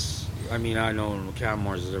sense. I mean, I know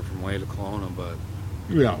Canmore's a different way to Kelowna, but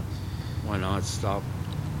Yeah. why not stop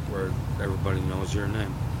where everybody knows your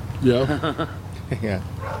name? Yeah. Yeah.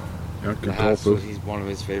 Yeah, good call, That's Pooh. what he's one of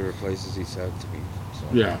his favorite places, he said to me. So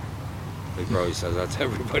Yeah. he probably says that to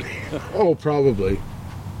everybody. Oh, probably.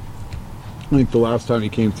 I think the last time he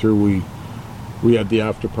came through, we had the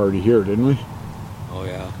after party here, didn't we? Oh,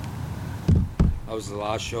 yeah. That was the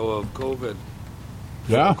last show of COVID.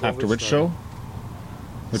 Yeah. COVID After which started. show?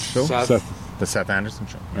 Which show? Seth. Seth. The Seth Anderson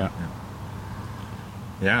show. Yeah.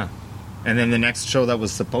 Yeah. And then the next show that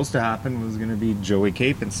was supposed to happen was going to be Joey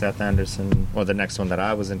Cape and Seth Anderson, or the next one that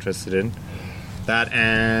I was interested in. That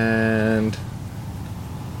and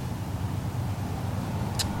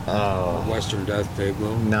Western Death, Big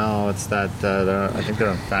Bloom. no, it's that I think they're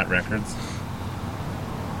on Fat Records.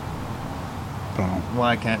 Oh, Well,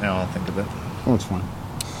 I can't now. I'll think of it. oh, it's fine.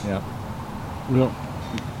 Yeah.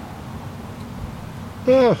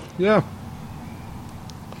 Yeah. Yeah.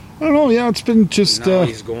 I don't know. Yeah, it's been just. Now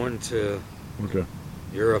he's going to Okay.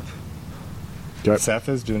 Europe. Seth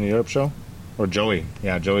is doing a Europe show, or Joey?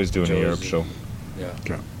 Yeah, Joey's doing a Europe Joey's- show. Yeah.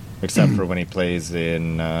 Okay. Except for when he plays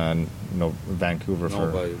in Vancouver No, for.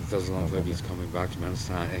 but it doesn't look like he's coming back to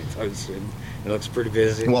Minnesota anytime soon. It looks pretty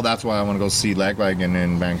busy. Well, that's why I want to go see Lagwagon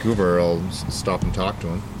in Vancouver. I'll stop and talk to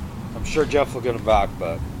him. I'm sure Jeff will get him back,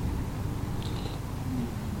 but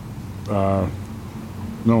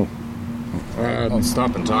No. I'll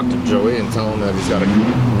stop and talk to Joey and tell him that he's got to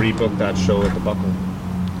rebook that show at the Buckle.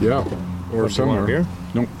 Yeah. Or Do you somewhere. want a beer?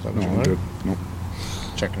 Nope. that No, what you I'm want? good. Nope.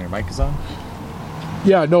 Checking your mic is on.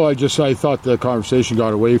 Yeah, no, I thought the conversation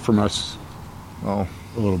got away from us Oh,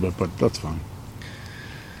 a little bit, but that's fine.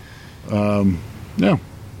 Yeah.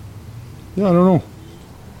 Yeah, I don't know.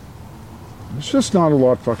 It's just not a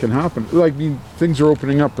lot fucking happening. Like, I mean, things are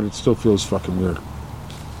opening up, but it still feels fucking weird.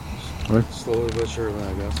 Right? Slowly but surely,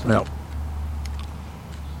 I guess. Yeah.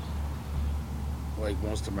 Like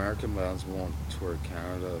most American bands won't tour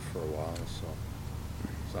Canada for a while,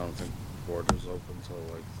 so I don't think borders open until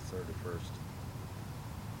like the 31st.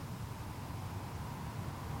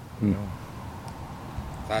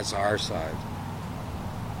 That's our side.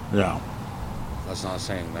 Yeah. That's not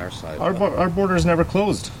saying their side. our but- our border's never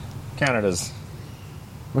closed. Canada's.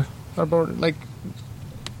 What? Our border, like,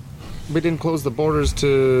 we didn't close the borders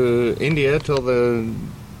to India till the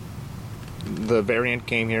variant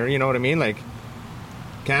came here. You know what I mean? Like,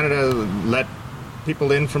 Canada let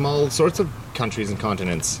people in from all sorts of countries and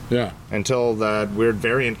continents Yeah. until that weird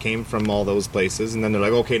variant came from all those places, and then they're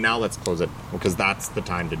like, okay, now let's close it because that's the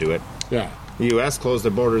time to do it. Yeah. The U.S. closed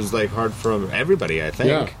their borders like hard for everybody, I think.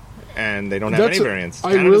 Yeah. And they don't have That's any a- variants.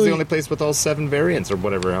 I Canada's really- the only place with all 7 variants or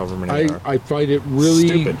whatever, however many there are. I find it really,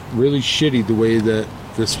 Stupid. really shitty the way that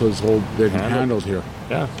this was been handled here.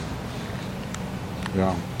 Yeah.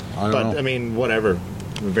 Yeah. I don't But, know. I mean, whatever.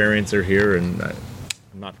 The variants are here, and I'm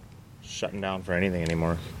not shutting down for anything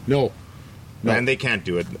anymore. No. No. And they can't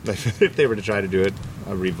do it. If they were to try to do it,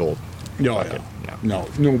 a revolt. No, Fuck yeah. it. No,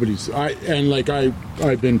 nobody's.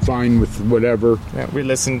 I've been fine with whatever. Yeah, we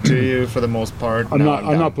listened to you for the most part. I'm Now not. I'm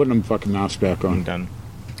done. not putting them fucking masks back I'm on. done.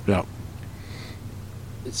 Yeah.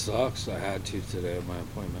 It sucks. I had to today at my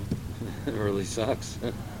appointment. It really sucks.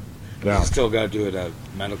 Yeah. You still got to do it at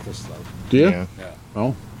medical stuff. Do you? Yeah. Yeah.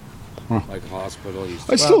 Oh. Like hospital. You I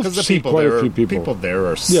still, still because the see people quite there, a few people. there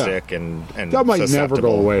are Yeah. sick and That might never go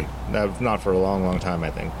susceptible. away. Not for a long, long time,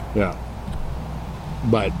 I think. Yeah.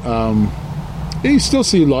 But you still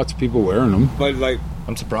see lots of people wearing them. but like,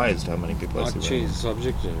 I'm surprised how many people I not see. change the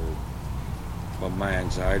subject, but my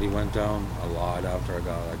anxiety went down a lot after I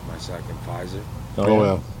got like my second Pfizer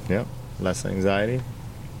Oh, yeah. Less anxiety.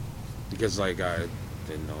 because like I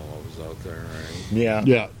didn't know what was out there. Right? Yeah.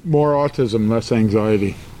 Yeah. More autism, less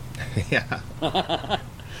anxiety. Yeah.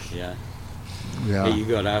 Yeah. Yeah. Hey, you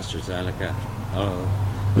got AstraZeneca. Oh,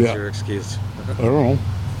 what's Yeah. your excuse? I don't know.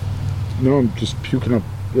 No, I'm just puking up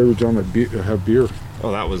every time I have beer.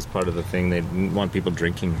 Oh, that was part of the thing. They didn't want people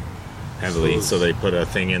drinking heavily, so they put a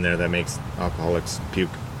thing in there that makes alcoholics puke.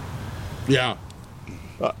 Yeah.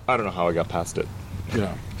 I don't know how I got past it.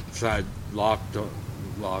 Yeah. It's that lock,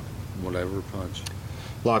 whatever punch.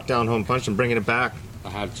 Lockdown, home punch, and bringing it back. I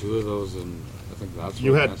had 2 of those, and I think that's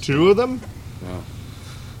You what had messed 2 me of them? Yeah.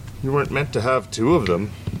 You weren't meant to have 2 of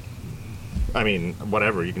them. I mean,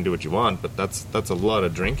 whatever, you can do what you want, but that's a lot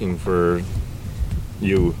of drinking for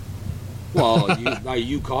you. Well,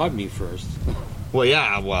 you caught me first. Well,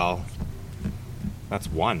 yeah, well, that's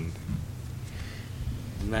 1.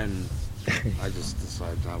 And then I just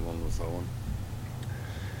decided to have one with Owen.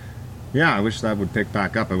 Yeah, I wish that would pick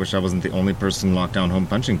back up. I wish I wasn't the only person locked down home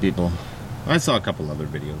punching people. I saw a couple other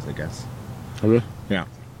videos, I guess. Okay. Yeah.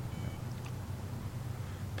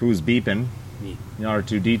 Who's beeping? Me.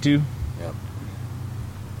 R2D2? Yep.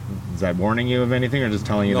 Is that warning you of anything or just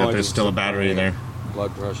telling you No, that I there's just still a took battery my there?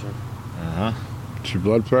 Blood pressure. Uh-huh. It's your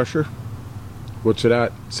blood pressure. What's it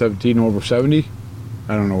at? 17 over 70?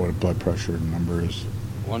 I don't know what a blood pressure number is.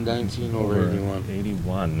 119 over 81.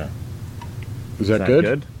 81. Is that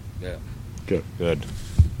good? Yeah. Good. Good.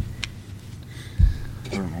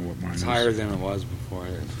 I don't know what mine It's is. higher than it was before I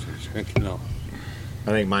started drinking. No.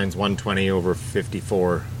 I think mine's 120 over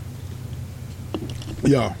 54.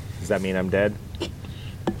 Yeah. Does that mean I'm dead? I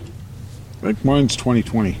think mine's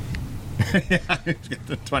 2020. Get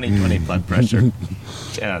the 2020 blood pressure.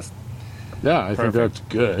 Just. Yeah, I think Perfect. that's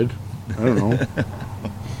good. I don't know.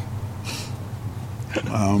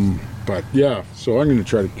 But yeah, so I'm going to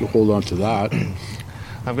try to hold on to that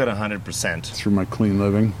I've got 100%. through my clean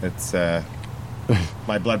living. It's,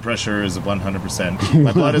 my blood pressure is 100%.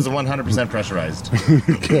 My blood is 100% pressurized.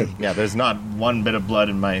 Good. Yeah, there's not one bit of blood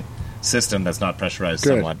in my system that's not pressurized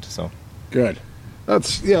Good. somewhat, so. Good.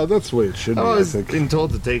 That's the way it should be, I've I always think. been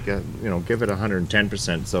told to take give it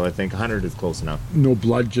 110%, so I think 100 is close enough. No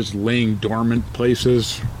blood just laying dormant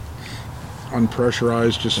places,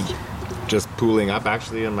 unpressurized, Just pooling up.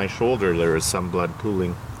 Actually, on my shoulder, there is some blood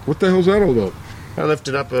pooling. what the hell's that all about? I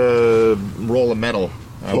lifted up a roll of metal.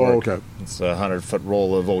 at Oh, work. okay. It's a 100-foot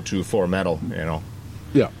roll of 024 metal,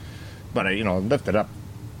 Yeah. But I, lifted up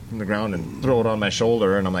in the ground and throw it on my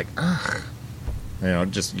shoulder, and I'm like, ugh. You know,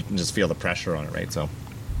 you can just feel the pressure on it, right? So,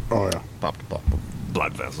 Oh yeah. pop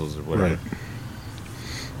blood vessels or whatever. Right.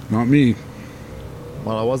 Not me.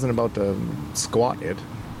 Well, I wasn't about to squat it.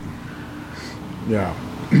 Yeah.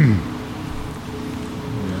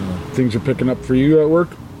 Things are picking up for you at work?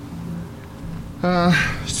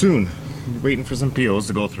 Soon. Waiting for some POs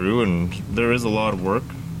to go through, and there is a lot of work.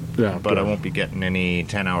 Yeah. But I good. won't be getting any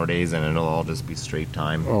 10-hour days, and it'll all just be straight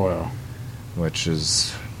time, Oh yeah. which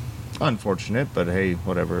is unfortunate, but hey,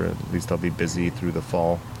 whatever. At least I'll be busy through the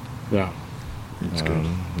fall. Yeah. It's good.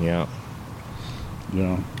 Yeah.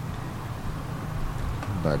 Yeah.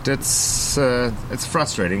 But it's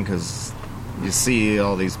frustrating because you see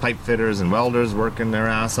all these pipe fitters and welders working their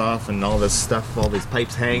ass off and all this stuff, all these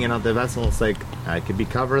pipes hanging out the vessel. It's like, I could be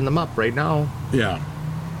covering them up right now, Yeah.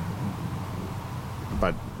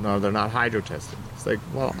 but no, they're not hydro tested. It's like,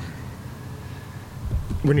 well,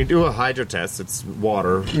 when you do a hydro test, it's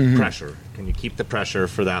water pressure. Can you keep the pressure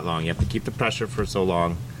for that long? You have to keep the pressure for so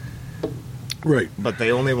long. Right. But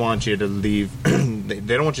they only want you to leave. They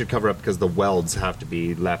don't want you to cover up because the welds have to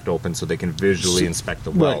be left open so they can visually inspect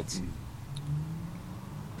the welds. Right.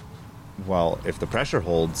 Well, if the pressure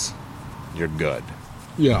holds, you're good.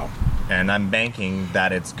 Yeah. And I'm banking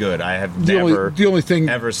that it's good. I have The only thing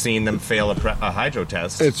ever seen them fail a hydro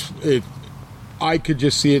test. I could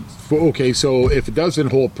just see it. Okay, so if it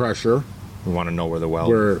doesn't hold pressure, We want to know where the weld.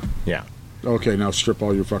 where Yeah, okay, now strip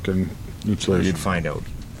all your fucking insulation. you'd find out.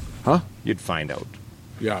 Huh? You'd find out.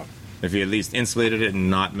 Yeah. If you at least insulated it and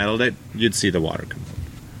not metaled it, you'd see the water come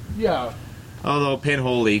out. Yeah. Although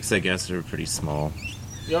pinhole leaks, I guess, are pretty small.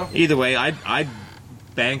 Yeah. Either way, I'd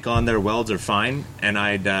bank on their welds are fine, and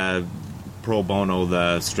I'd pro bono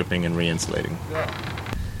the stripping and re-insulating.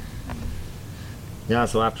 Yeah,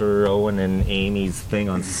 so after Owen and Amy's thing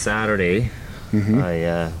on Saturday,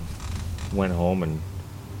 I went home and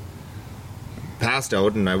passed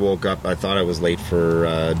out, and I woke up. I thought I was late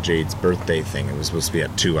for Jade's birthday thing. It was supposed to be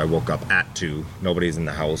at 2. I woke up at 2. Nobody's in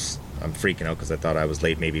the house. I'm freaking out because I thought I was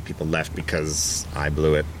late. Maybe people left because I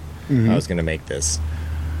blew it. I was going to make this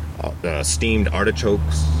steamed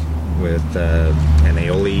artichokes with an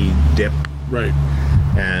aioli dip. Right.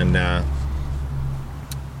 And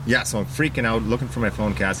yeah, so I'm freaking out, looking for my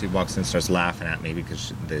phone. Cassie walks in, starts laughing at me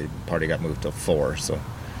because the party got moved till 4. So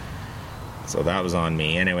that was on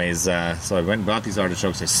me. Anyways, so I went and bought these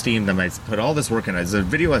artichokes. I steamed them. I put all this work in. There's a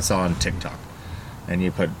video I saw on TikTok, and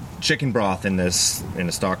you put chicken broth in a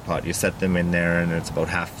stock pot. You set them in there, and it's about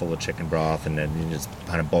half full of chicken broth, and then it just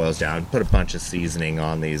kind of boils down. Put a bunch of seasoning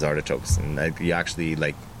on these artichokes, and you actually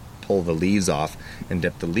pull the leaves off and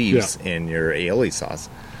dip the leaves in your aioli sauce.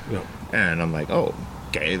 Yeah. And I'm like, oh,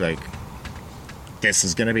 okay, this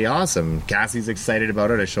is gonna be awesome. Cassie's excited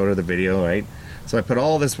about it. I showed her the video, right? So I put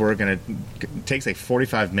all this work, and it takes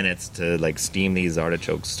 45 minutes to steam these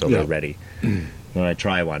artichokes till they're ready. When I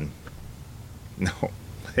try one, no,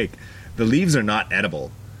 the leaves are not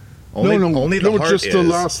edible. Only the heart just is. the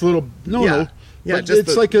last little. No. Yeah, But just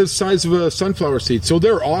it's like the size of a sunflower seed, so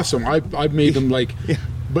they're awesome. I've made them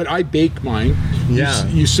but I bake mine. Yeah.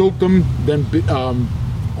 You soak them, then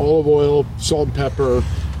olive oil, salt and pepper,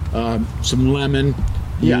 some lemon.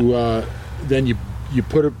 Then you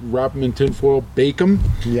wrap them in tin foil, bake them.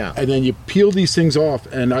 Yeah. And then you peel these things off,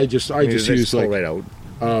 and I just use right out.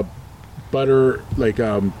 butter,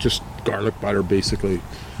 just garlic butter, basically,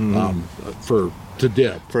 to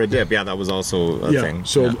dip. For a dip, yeah, that was also a thing.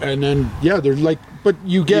 So and then they're but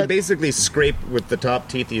you You get basically scrape with the top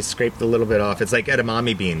teeth. You scrape a little bit off. It's like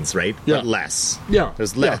edamame beans, right? Yeah. But less.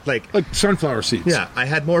 there's less. like sunflower seeds. Yeah, I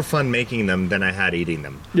had more fun making them than I had eating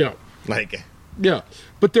them. Yeah. Yeah,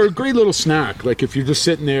 but they're a great little snack. Like if you're just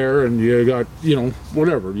sitting there and you got,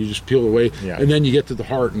 whatever, you just peel away, and then you get to the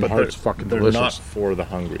heart, and the heart's fucking they're delicious. not for the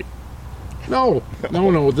hungry. No.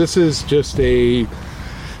 This is just a.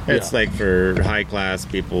 It's like for high class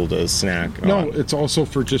people to snack. No, on. it's also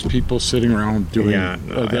for just people sitting around doing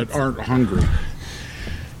that aren't hungry.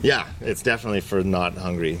 Yeah, it's definitely for not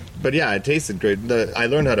hungry. But yeah, it tasted great. I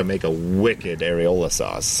learned how to make a wicked areola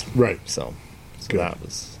sauce. Right. So that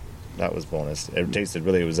was bonus. It tasted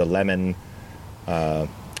really. It was a lemon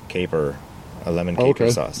caper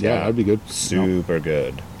sauce. Yeah, that'd be good. Super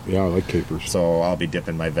good. Yeah, I like capers. So I'll be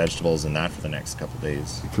dipping my vegetables in that for the next couple of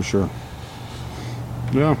days. For sure.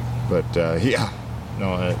 Yeah. But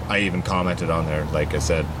I even commented on there. Like I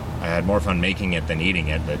said, I had more fun making it than eating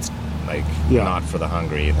it. It's not for the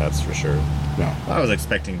hungry. That's for sure. Yeah. I was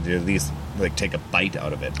expecting to at least take a bite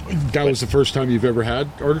out of it. That was the first time you've ever had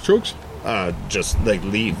artichokes? Just like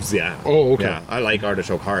leaves, yeah. Oh, okay. Yeah, I like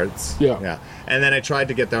artichoke hearts. Yeah. And then I tried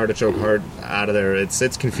to get the artichoke heart out of there.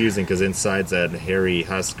 It's confusing because inside's that hairy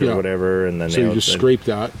husk or Yeah. whatever, and then So the you just outside- scrape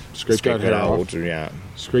that scrape hair it out. off. Yeah,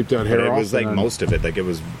 Scrape that but hair it off. was like and then- most of it. Like it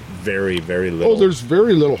was very, very little. Oh, there's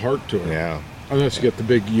very little heart to it. yeah. Unless you get the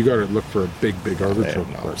big, you got to look for a big artichoke.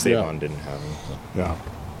 No, heart. Save-On didn't have them. So. Yeah.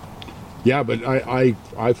 Yeah, but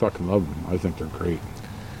I fucking love them. I think they're great.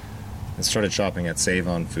 I started shopping at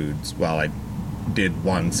Save-On Foods. Well, I did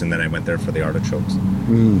once, and then I went there for the artichokes.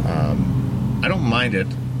 I don't mind it.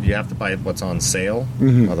 You have to buy what's on sale,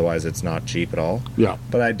 otherwise it's not cheap at all. Yeah.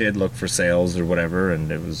 But I did look for sales or whatever,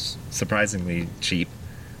 and it was surprisingly cheap.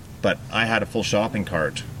 But I had a full shopping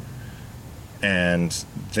cart, and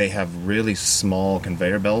they have really small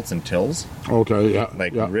conveyor belts and tills, Okay. Yeah.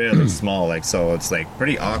 like yeah. really small. Like so, it's like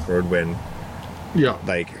pretty awkward when Yeah.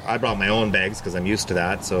 like I brought my own bags because I'm used to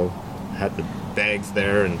that, so I had the bags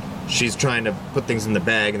there, and she's trying to put things in the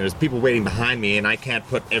bag, and there's people waiting behind me, and I can't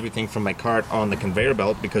put everything from my cart on the conveyor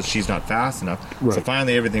belt because she's not fast enough. Right. So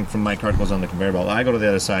finally everything from my cart goes on the conveyor belt. I go to the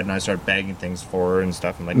other side and I start bagging things for her and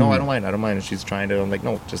stuff. I'm like, no, I don't mind, and she's trying to, I'm like,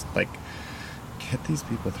 no, just like get these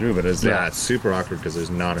people through. But it's super awkward because there's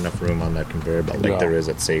not enough room on that conveyor belt like Yeah. there is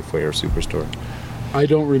at Safeway or Superstore. I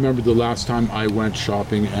don't remember the last time I went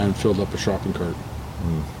shopping and filled up a shopping cart.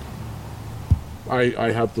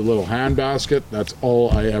 I have the little hand basket. That's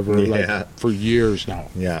all I ever Yeah. like for years now.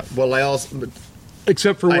 Yeah. Well, I also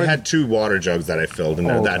Except for I when had 2 water jugs that I filled, and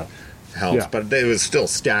Oh, that okay. helps. Yeah. But it was still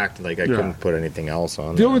stacked. Like I couldn't put anything else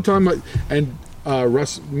on. the there. only time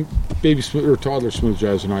Russ, baby smooth or toddler smooth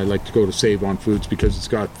jazz, and I like to go to Save On Foods because it's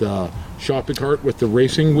got the shopping cart with the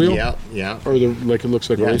racing wheel. Yeah. Or the like it looks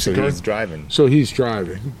like a Yeah, racing so car. he's driving. So he's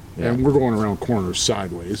driving, Yeah. and we're going around corners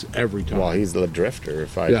sideways every time. Well, he's the drifter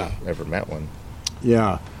if I Yeah. ever met one.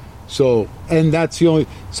 Yeah. So, and that's the only.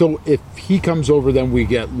 So, if he comes over, then we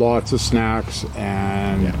get lots of snacks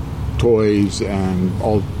and Yeah. toys and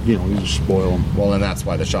all. You know, you just spoil them. Well, and that's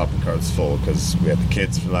why the shopping cart's full, because we had the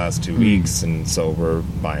kids for the last 2 weeks, and so we're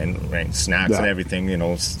buying snacks Yeah. and everything,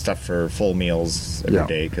 stuff for full meals every Yeah.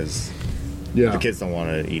 day, because Yeah. the kids don't want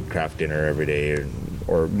to eat craft dinner every day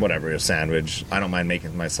or whatever, a sandwich. I don't mind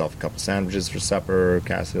making myself a couple sandwiches for supper.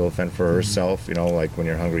 Cassie will fend for herself, like when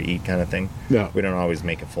you're hungry, eat kind of thing. Yeah. We don't always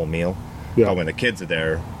make a full meal. Yeah. But when the kids are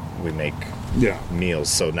there, we make Yeah. meals.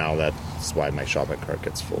 So now that's why my shopping cart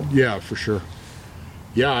gets full. Yeah, for sure.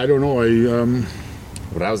 Yeah, I don't know.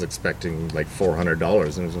 But I was expecting like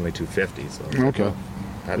 $400, and it was only $250. So Okay.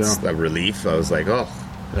 that's Yeah. a relief. I was like, oh,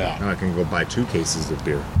 Yeah. now I can go buy 2 cases of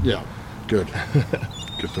beer. Yeah. Good.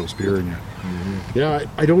 Get those beer in you. Yeah,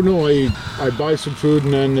 I don't know. I buy some food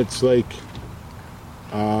and then it's like,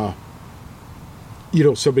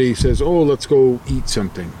 somebody says, "Oh, let's go eat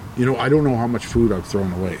something." I don't know how much food I've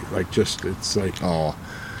thrown away. Like, it's like, Oh,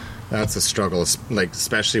 that's a struggle, like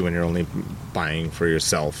especially when you're only buying for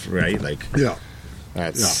yourself, right? Like yeah,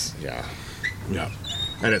 that's yeah. yeah,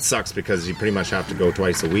 And it sucks because you pretty much have to go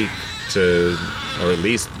twice a week or at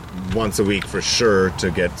least once a week for sure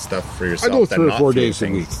to get stuff for yourself. go that 3 or not 4 through days a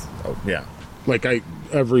things. Oh, yeah. like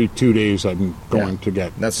every 2 days I'm going Yeah. to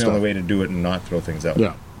get. That's the stuff. only way to do it and not throw things out.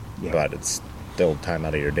 Yeah, yeah, But it's still time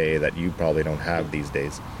out of your day that you probably don't have these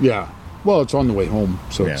days. yeah. Well, it's on the way home,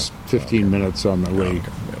 so Yeah. it's 15 minutes on the way.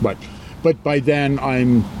 Okay. Yeah. But by then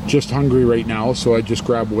I'm just hungry right now, so I just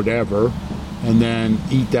grab whatever and then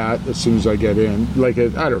eat that as soon as I get in. Like,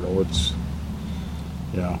 I don't know,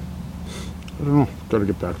 yeah. I don't know, gotta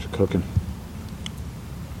get back to cooking.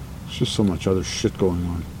 There's just so much other shit going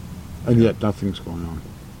on, and yet nothing's going on.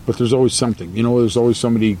 But there's always something, there's always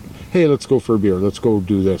somebody, hey, let's go for a beer, let's go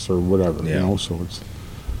do this or whatever, Yeah. so it's,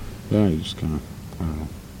 yeah, you just kind of, I don't know.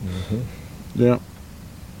 Yeah.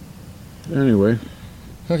 Anyway.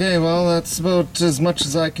 Okay, well, that's about as much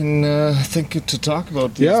as I can think to talk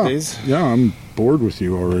about these Yeah. days. Yeah, I'm bored with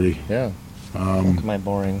you already. Yeah. Am I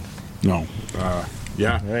boring? No.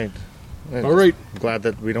 Yeah. Right. All right. Glad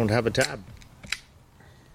that we don't have a tab.